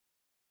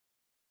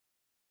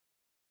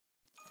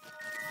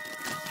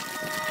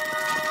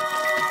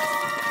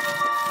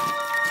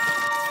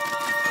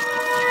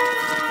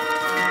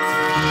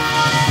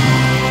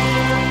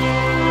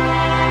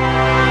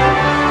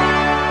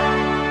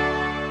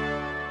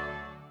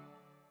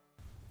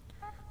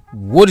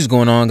What is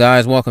going on,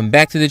 guys? Welcome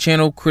back to the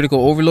channel.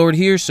 Critical Overlord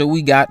here. So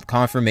we got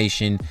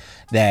confirmation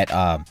that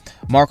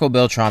Marco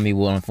Beltrami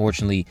will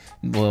unfortunately,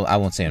 well, I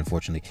won't say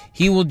unfortunately,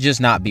 he will just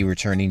not be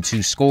returning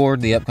to score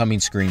the upcoming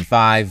Scream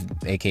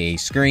 5, aka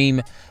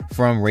Scream,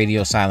 from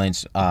Radio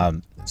Silence,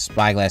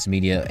 Spyglass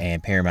Media,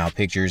 and Paramount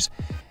Pictures.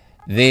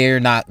 They're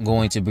not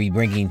going to be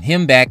bringing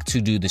him back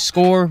to do the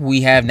score.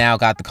 We have now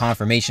got the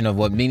confirmation of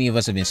what many of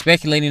us have been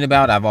speculating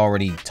about. I've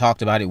already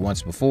talked about it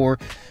once before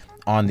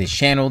on this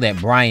channel, that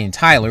Brian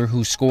Tyler,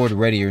 who scored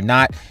Ready or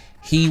Not,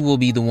 he will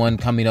be the one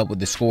coming up with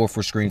the score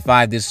for Scream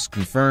 5. This is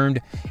confirmed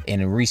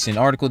in a recent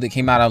article that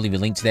came out. I'll leave a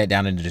link to that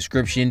down in the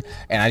description.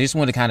 And I just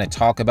want to kind of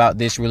talk about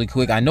this really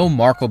quick. I know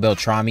Marco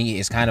Beltrami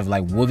is kind of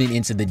like woven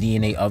into the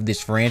DNA of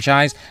this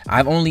franchise.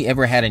 I've only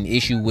ever had an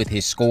issue with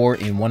his score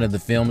in one of the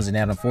films, and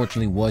that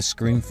unfortunately was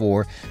Scream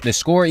 4. The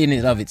score in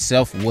and of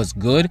itself was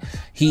good.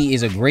 He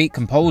is a great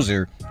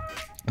composer.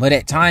 But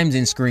at times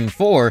in Scream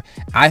 4,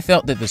 I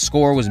felt that the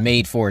score was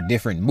made for a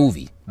different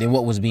movie than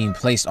what was being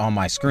placed on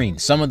my screen.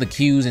 Some of the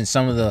cues and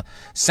some of the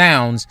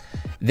sounds,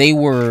 they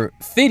were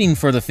fitting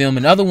for the film,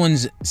 and other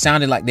ones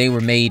sounded like they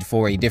were made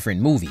for a different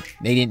movie.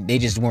 They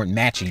just weren't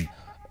matching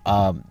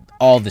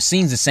all the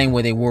scenes the same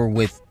way they were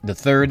with the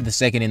third, the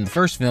second, and the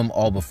first film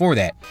all before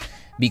that.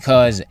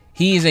 Because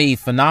he is a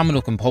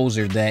phenomenal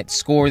composer. That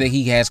score that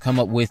he has come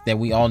up with that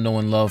we all know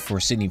and love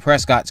for Sidney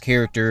Prescott's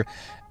character,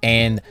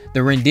 and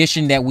the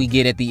rendition that we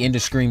get at the end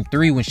of Scream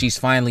 3 when she's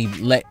finally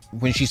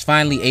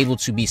able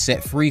to be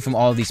set free from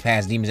all of these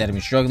past demons that have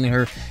been struggling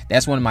her,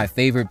 that's one of my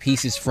favorite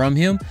pieces from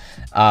him.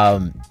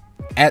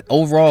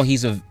 Overall,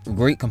 he's a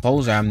great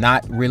composer. I'm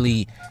not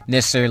really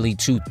necessarily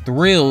too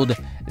thrilled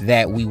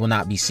that we will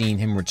not be seeing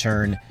him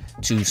return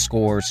to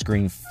score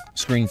Scream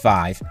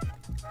 5,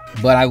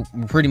 but I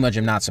pretty much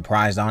am not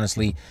surprised,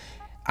 honestly.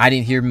 I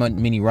didn't hear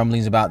many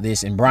rumblings about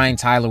this, and Brian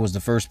Tyler was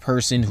the first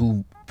person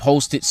who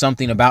posted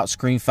something about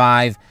Scream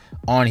 5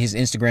 on his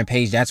Instagram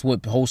page. That's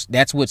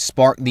what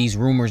sparked these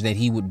rumors that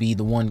he would be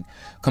the one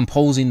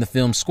composing the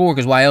film score.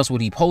 Because why else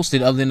would he post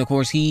it, other than, of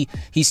course, he's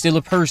still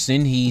a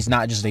person. He's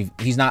not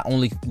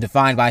only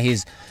defined by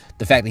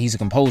the fact that he's a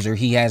composer.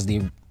 He has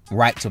the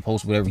right to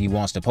post whatever he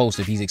wants to post.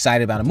 If he's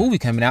excited about a movie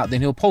coming out,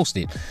 then he'll post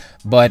it.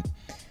 But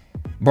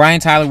Brian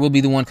Tyler will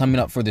be the one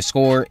coming up for the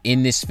score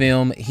in this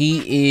film.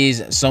 He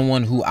is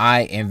someone who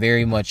I am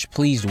very much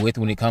pleased with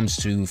when it comes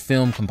to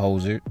film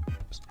composer.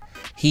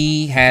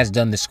 He has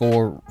done the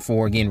score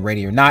for, again,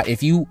 Ready or Not.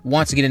 If you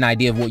want to get an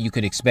idea of what you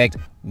could expect,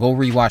 go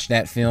rewatch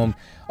that film.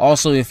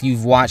 Also, if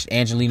you've watched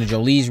Angelina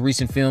Jolie's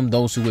recent film,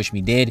 Those Who Wish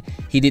Me Dead,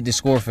 he did the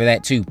score for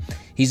that too.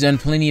 He's done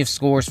plenty of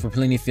scores for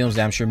plenty of films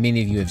that I'm sure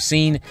many of you have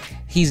seen.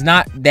 He's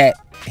not bad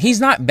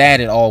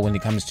at all when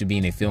it comes to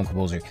being a film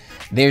composer.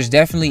 There's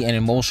definitely an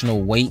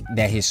emotional weight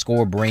that his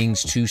score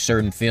brings to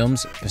certain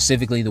films,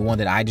 specifically the one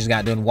that I just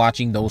got done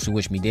watching, Those Who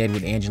Wish Me Dead,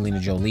 with Angelina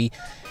Jolie.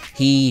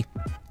 He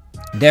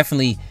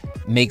definitely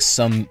makes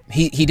some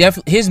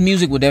his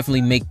music will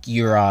definitely make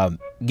your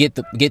get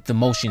the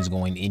motions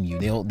going in you.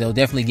 They'll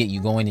definitely get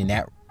you going in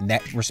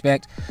that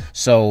respect.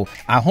 So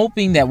I'm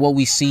hoping that what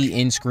we see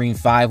in Scream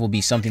 5 will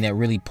be something that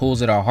really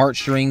pulls at our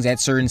heartstrings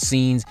at certain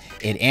scenes.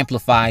 It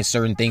amplifies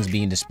certain things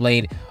being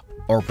displayed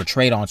or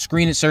portrayed on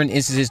screen at certain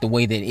instances, the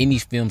way that any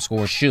film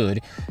score should,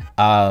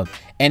 and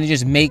it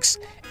just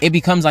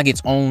becomes like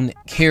its own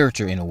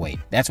character in a way.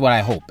 That's what I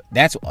hope.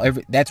 That's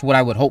what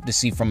I would hope to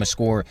see from a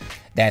score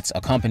that's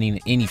accompanying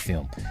any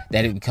film,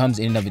 that it becomes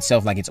in and of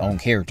itself like its own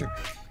character.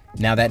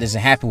 Now, that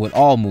doesn't happen with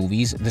all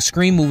movies. The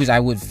Scream movies, I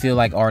would feel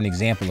like, are an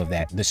example of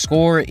that. The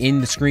score in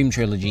the Scream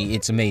trilogy,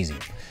 it's amazing.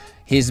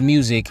 His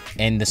music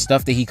and the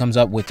stuff that he comes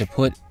up with to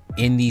put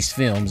in these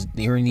films,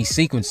 during these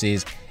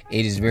sequences,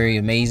 it is very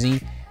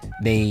amazing.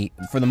 They,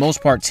 for the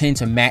most part, tend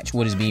to match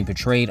what is being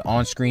portrayed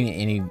on screen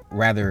in a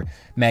rather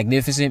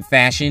magnificent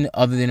fashion,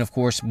 other than, of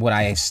course, what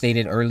I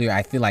stated earlier.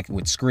 I feel like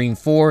with Scream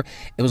 4,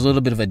 it was a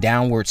little bit of a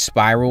downward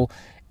spiral,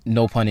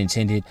 no pun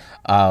intended,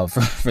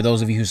 for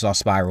those of you who saw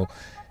Spiral.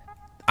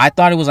 I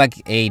thought it was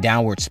like a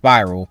downward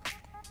spiral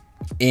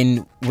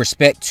in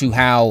respect to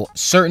how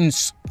certain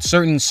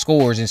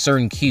scores and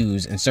certain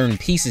cues and certain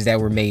pieces that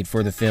were made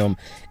for the film,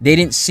 they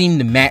didn't seem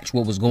to match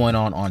what was going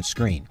on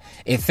screen.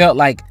 It felt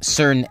like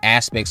certain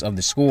aspects of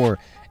the score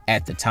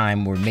at the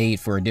time were made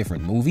for a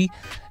different movie.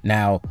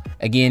 Now,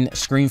 again,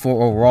 Scream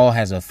 4 overall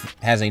has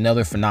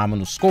another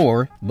phenomenal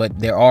score, but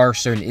there are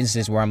certain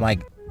instances where I'm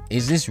like,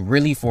 is this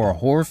really for a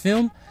horror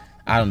film?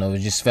 I don't know, it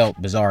just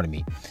felt bizarre to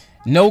me.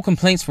 No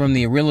complaints from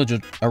the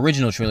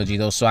original trilogy,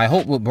 though, so I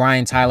hope what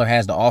Brian Tyler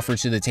has to offer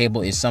to the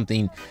table is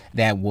something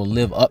that will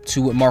live up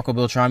to what Marco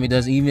Beltrami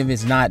does. Even if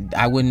it's not,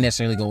 I wouldn't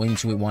necessarily go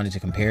into it wanting to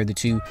compare the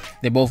two.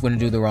 They're both going to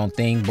do their own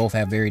thing. Both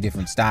have very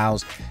different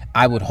styles.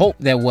 I would hope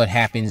that what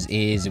happens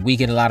is we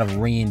get a lot of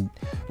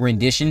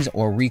renditions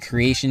or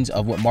recreations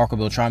of what Marco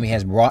Beltrami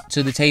has brought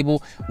to the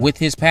table with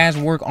his past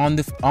work on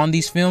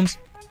these films.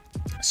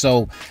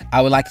 So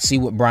I would like to see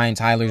what Brian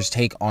Tyler's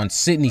take on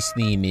Sidney's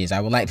theme is. I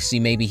would like to see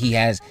maybe he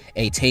has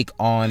a take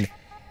on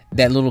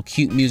that little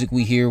cute music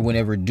we hear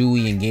whenever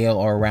Dewey and Gale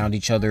are around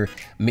each other.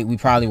 We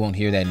probably won't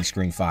hear that in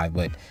Scream 5,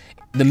 but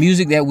the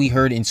music that we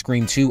heard in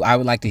Scream 2, I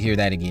would like to hear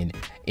that again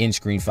in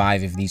Scream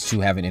 5 if these two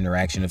have an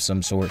interaction of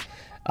some sort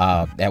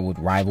that would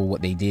rival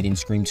what they did in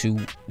Scream 2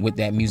 with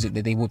that music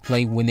that they would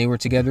play when they were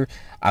together.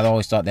 I've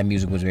always thought that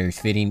music was very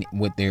fitting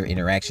with their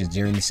interactions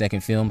during the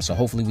second film, so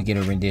hopefully we get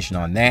a rendition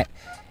on that.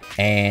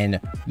 And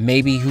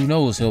maybe, who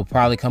knows, he'll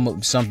probably come up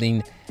with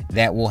something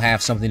that will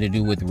have something to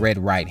do with Red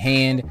Right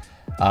Hand.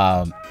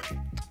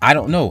 I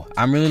don't know.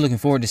 I'm really looking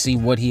forward to see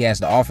what he has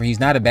to offer.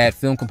 He's not a bad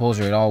film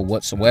composer at all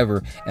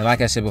whatsoever. And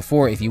like I said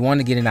before, if you want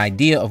to get an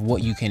idea of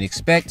what you can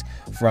expect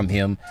from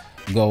him,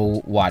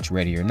 go watch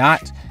Ready or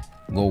Not.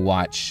 Go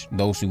watch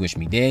Those Who Wish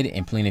Me Dead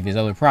and plenty of his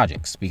other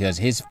projects, because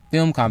his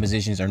film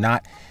compositions are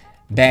not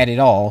bad at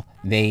all.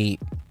 They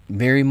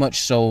very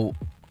much so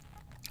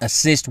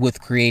assist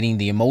with creating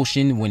the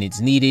emotion when it's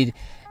needed.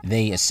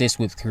 They assist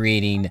with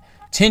creating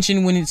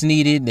tension when it's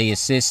needed. They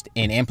assist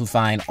in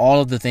amplifying all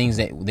of the things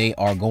that they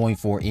are going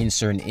for in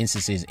certain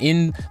instances.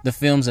 In the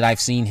films that I've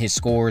seen his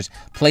scores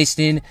placed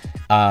in,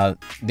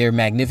 they're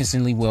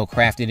magnificently well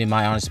crafted, in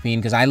my honest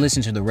opinion, because I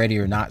listened to the Ready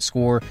or Not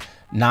score,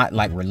 not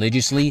like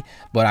religiously,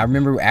 but I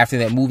remember after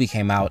that movie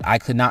came out, I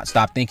could not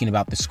stop thinking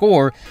about the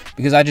score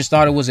because I just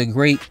thought it was a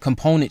great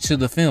component to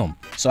the film.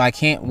 So I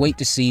can't wait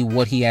to see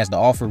what he has to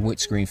offer with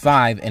Scream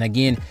 5. And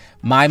again,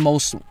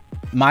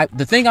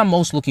 the thing I'm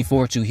most looking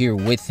forward to here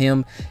with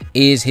him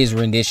is his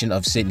rendition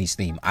of Sidney's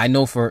theme. I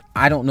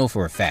don't know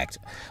for a fact.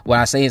 What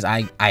I say is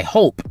I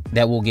hope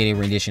that we'll get a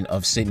rendition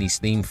of Sidney's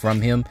theme from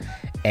him,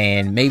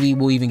 and maybe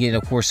we'll even get,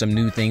 of course, some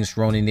new things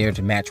thrown in there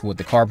to match what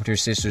the Carpenter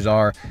sisters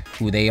are,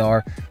 who they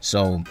are.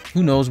 So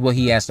who knows what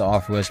he has to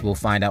offer us. We'll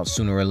find out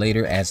sooner or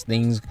later as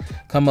things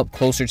come up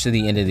closer to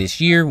the end of this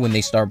year, when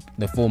they start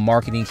the full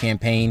marketing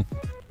campaign,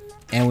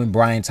 and when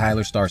Brian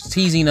Tyler starts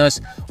teasing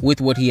us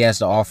with what he has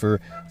to offer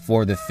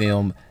for the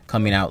film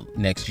coming out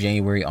next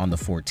January on the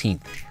 14th.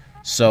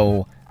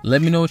 So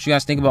let me know what you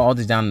guys think about all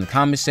this down in the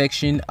comment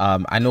section.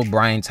 I know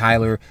Brian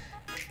Tyler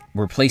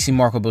replacing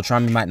Marco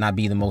Beltrami might not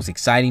be the most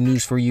exciting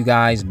news for you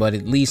guys, but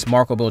at least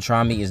Marco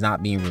Beltrami is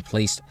not being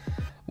replaced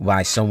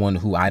by someone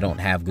who I don't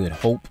have good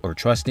hope or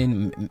trust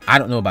in. I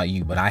don't know about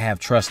you, but I have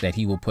trust that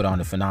he will put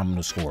on a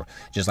phenomenal score,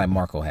 just like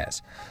Marco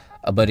has.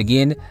 But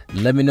again,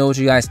 let me know what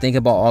you guys think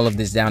about all of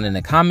this down in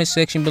the comment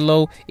section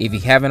below. If you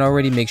haven't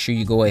already, make sure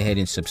you go ahead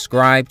and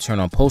subscribe, turn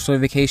on post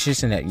notifications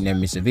so that you never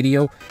miss a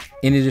video.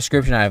 In the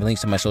description, I have links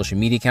to my social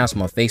media accounts.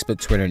 I'm on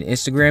Facebook, Twitter, and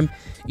Instagram.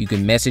 You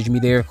can message me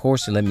there, of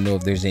course, to let me know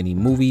if there's any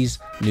movies,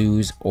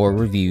 news, or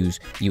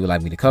reviews you would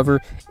like me to cover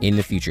in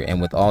the future.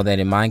 And with all that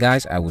in mind,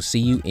 guys, I will see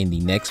you in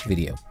the next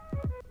video.